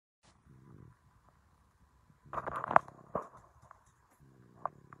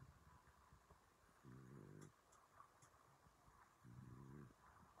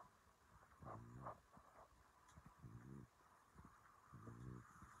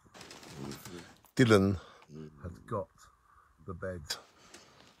Dylan has got the bed.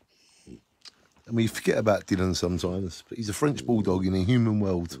 And we forget about Dylan sometimes, but he's a French bulldog in a human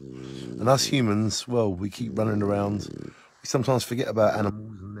world. And us humans, well, we keep running around. We sometimes forget about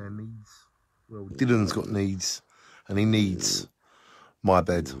animals and their needs. Well, Dylan's got needs, and he needs my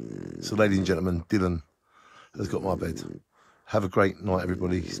bed. So, ladies and gentlemen, Dylan has got my bed. Have a great night,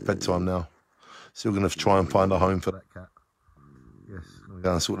 everybody. It's bedtime now. Still going to try and find a home for that cat. Yes, I'm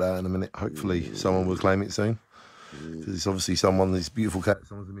going to sort that out in a minute. Hopefully someone will claim it soon. Because it's obviously someone, this beautiful cat,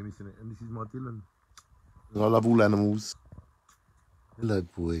 someone's going to be missing it. And this is my Dylan. And I love all animals. Hello,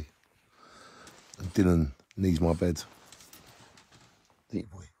 boy. And Dylan needs my bed. Dear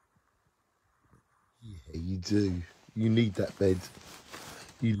boy. Yeah, you do. You need that bed.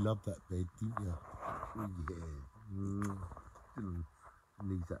 You love that bed, didn't you? Oh, yeah. Dylan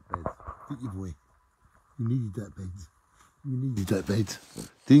needs that bed. Didn't you, boy? You needed that bed. You needed that bed.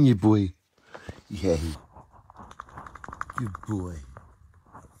 Didn't you, boy? Yeah. Good boy.